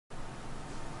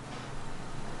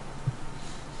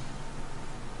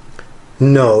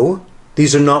No,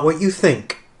 these are not what you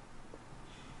think.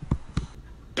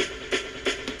 They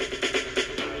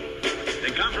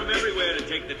come from everywhere to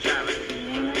take the challenge.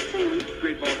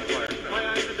 Great ball to fire. My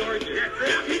eyes adore you. Do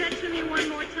that to me one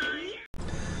more time.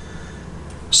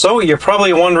 So you're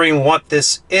probably wondering what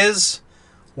this is.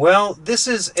 Well, this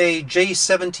is a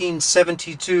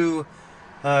J1772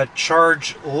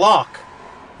 charge lock.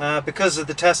 Because of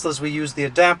the Teslas, we use the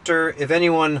adapter. If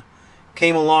anyone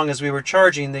came along as we were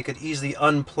charging, they could easily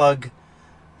unplug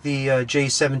the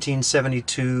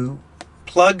J1772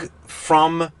 plug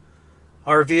from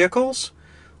our vehicles.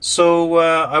 So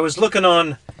I was looking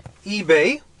on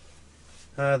eBay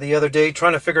the other day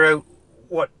trying to figure out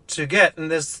what to get, and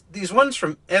there's these ones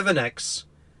from Evanex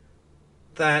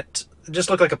that just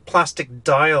look like a plastic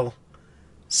dial.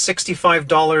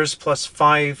 $65 plus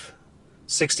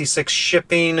 $5.66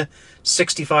 shipping,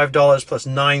 $65 plus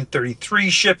 $9.33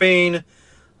 shipping.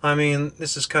 I mean,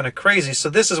 this is kind of crazy. So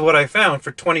this is what I found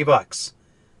for 20 bucks.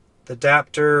 The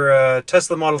adapter,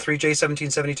 Tesla Model 3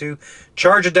 J1772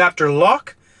 charge adapter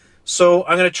lock. So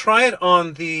I'm going to try it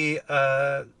on the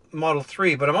Model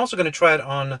 3, but I'm also going to try it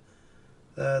on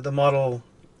the Model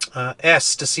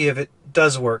S to see if it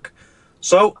does work.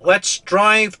 So let's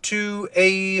drive to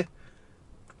a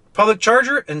public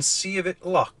charger and see if it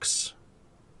locks.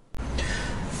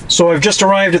 So I've just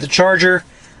arrived at the charger.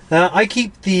 I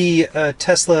keep the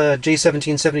Tesla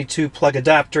J1772 plug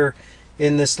adapter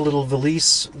in this little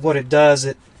valise. What it does,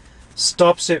 it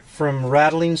stops it from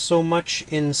rattling so much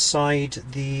inside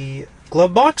the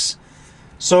glove box.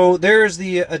 So there's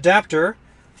the adapter.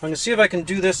 I'm going to see if I can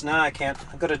do this. Nah, I can't.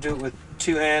 I've got to do it with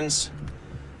two hands.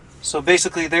 So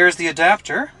basically there's the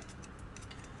adapter.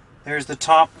 There's the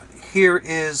top. Here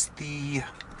is the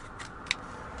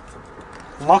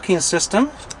locking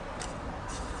system.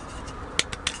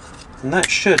 And that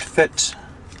should fit.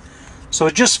 So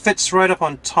it just fits right up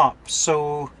on top.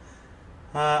 So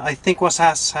I think what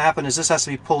has to happen is this has to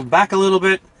be pulled back a little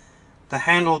bit. The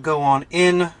handle go on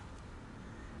in.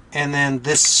 And then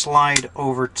this slide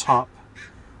over top.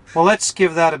 Well, let's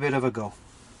give that a bit of a go.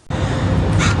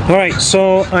 Alright,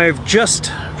 so I've just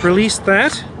released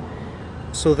that.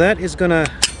 So that is going to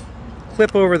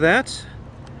clip over that.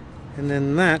 And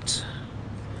then that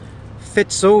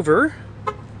fits over.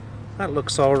 That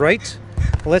looks alright.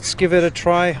 Let's give it a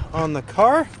try on the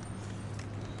car.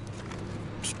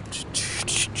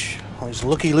 All these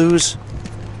looky-loos.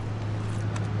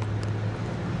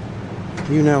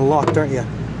 You're now locked, aren't you?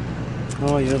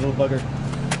 Oh, you little bugger.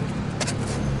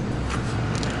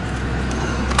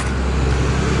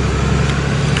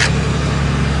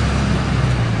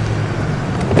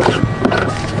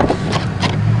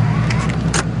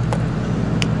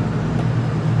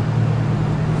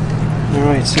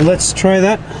 Alright, so let's try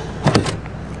that.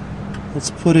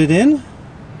 Let's put it in.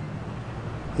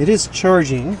 It is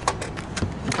charging.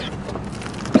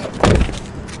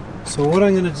 So what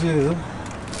I'm going to do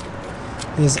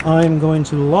is I'm going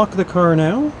to lock the car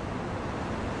now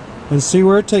and see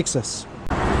where it takes us.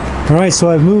 Alright, so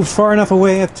I've moved far enough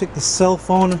away. I've took the cell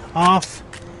phone off.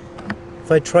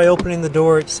 If I try opening the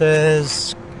door, it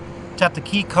says tap the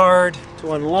key card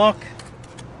to unlock.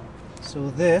 So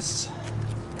this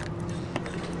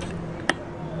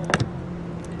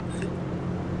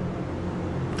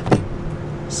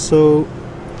So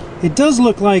it does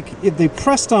look like if they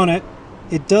pressed on it,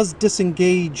 it does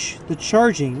disengage the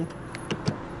charging,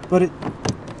 but it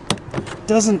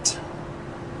doesn't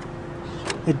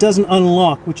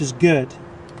unlock, which is good.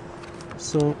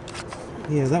 So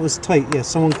yeah, that was tight. Yeah,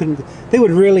 someone couldn't, they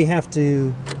would really have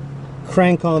to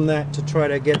crank on that to try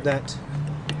to get that.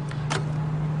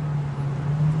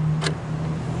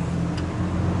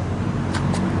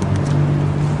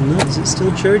 No, is it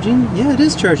still charging? Yeah, it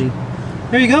is charging.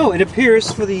 There you go. It appears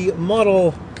for the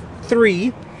Model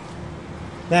 3,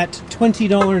 that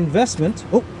 $20 investment.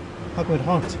 Oh, how come it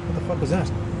honked? What the fuck was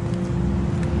that?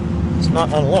 It's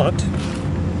not unlocked.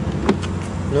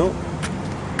 Nope.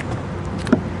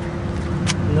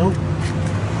 Nope.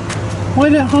 Why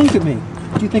did it honk at me?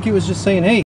 Do you think it was just saying,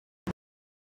 hey,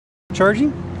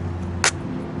 charging?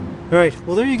 Alright,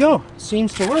 well there you go.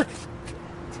 Seems to work.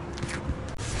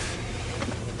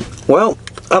 Well,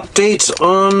 updates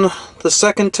on the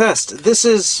second test. This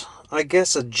is, I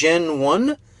guess, a Gen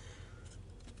 1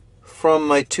 from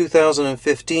my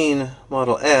 2015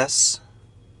 Model S.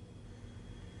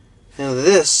 Now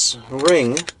this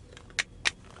ring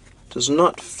does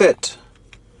not fit.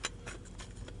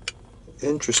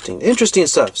 Interesting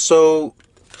stuff. So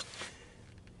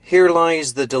here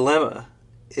lies the dilemma.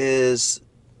 Is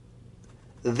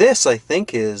this, I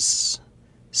think, is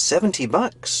 70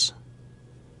 bucks.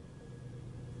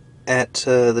 at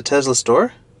the Tesla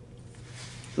store.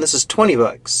 And this is 20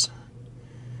 bucks.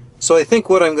 So I think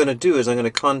what I'm going to do is I'm going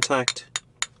to contact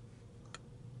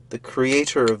the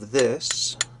creator of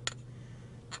this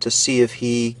to see if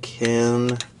he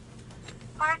can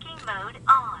Parking mode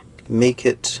on. make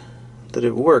it that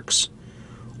it works.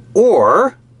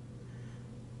 Or,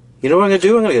 you know what I'm going to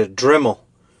do? I'm going to get a Dremel.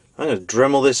 I'm going to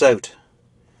Dremel this out.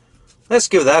 Let's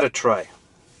give that a try.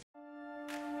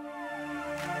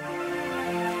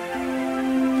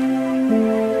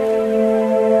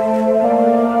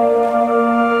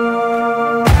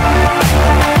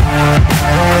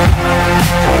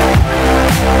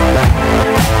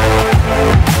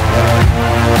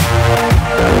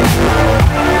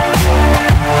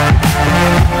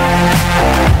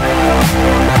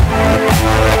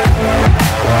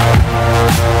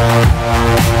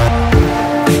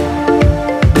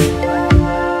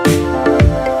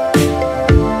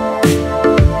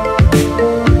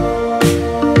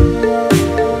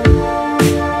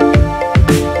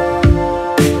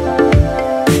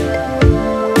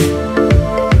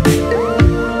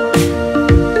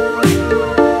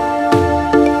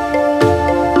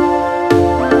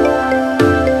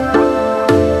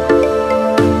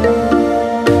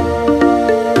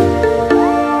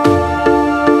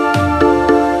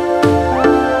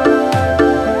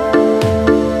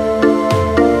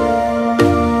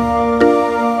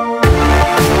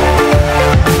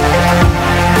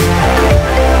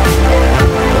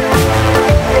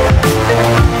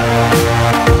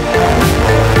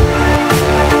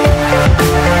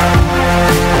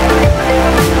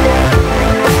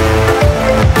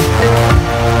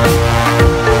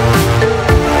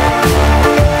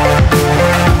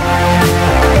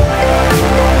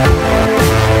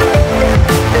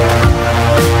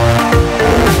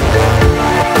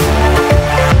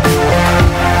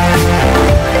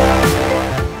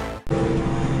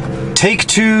 Take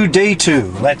two, day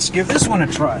two. Let's give this one a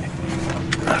try.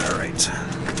 Alright.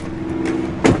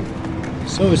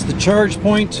 So it's the charge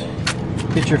point.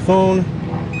 Hit your phone,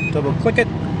 double click it.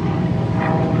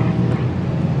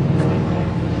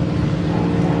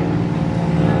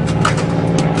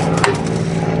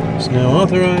 It's now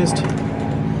authorized.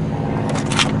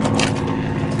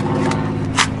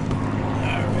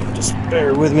 Alright, just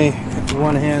bear with me. Got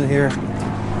one hand here.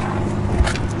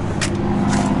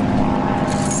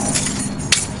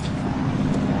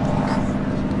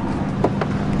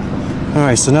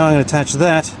 Alright, so now I'm going to attach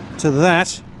that to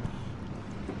that.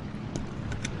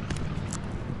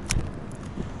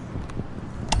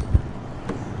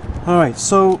 Alright,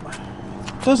 so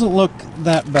it doesn't look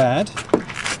that bad.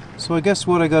 So I guess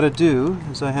what I got to do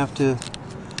is I have to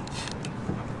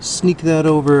sneak that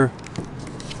over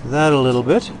that a little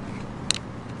bit.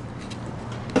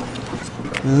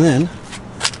 And then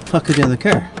tuck it in the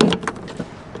car.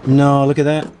 No, look at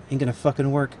that. Ain't going to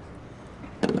fucking work.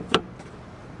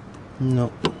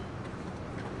 Nope.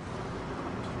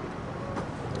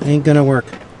 Ain't gonna work.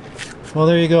 Well,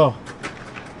 there you go.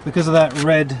 Because of that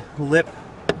red lip,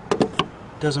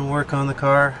 doesn't work on the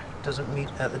car, doesn't meet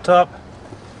at the top.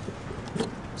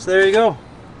 So there you go.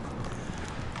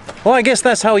 Well, I guess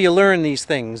that's how you learn these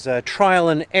things. Trial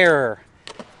and error,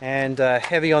 and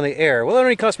heavy on the air. Well, it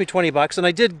only cost me 20 bucks, and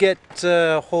I did get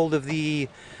hold of the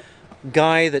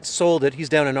guy that sold it. He's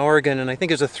down in Oregon, and I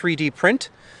think it's a 3D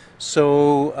print.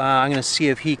 So I'm going to see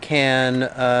if he can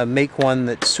make one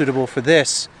that's suitable for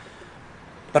this.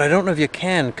 But I don't know if you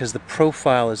can because the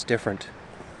profile is different.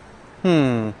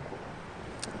 Might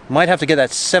have to get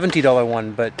that $70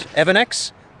 one, but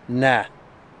Evanex? Nah.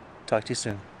 Talk to you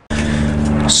soon.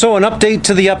 So an update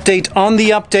to the update on the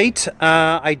update.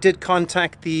 I did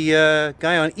contact the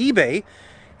guy on eBay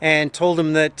and told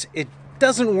him that it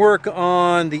doesn't work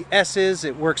on the S's.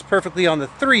 It works perfectly on the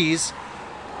 3s.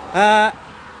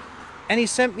 And he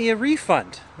sent me a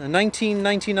refund, a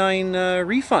 $19.99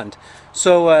 refund.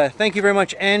 So thank you very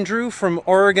much, Andrew from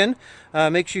Oregon.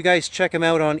 Make sure you guys check him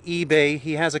out on eBay.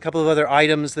 He has a couple of other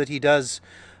items that he does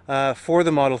for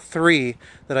the Model 3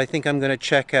 that I think I'm going to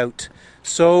check out.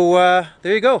 So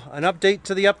there you go, an update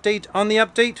to the update on the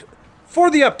update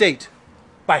for the update.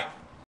 Bye.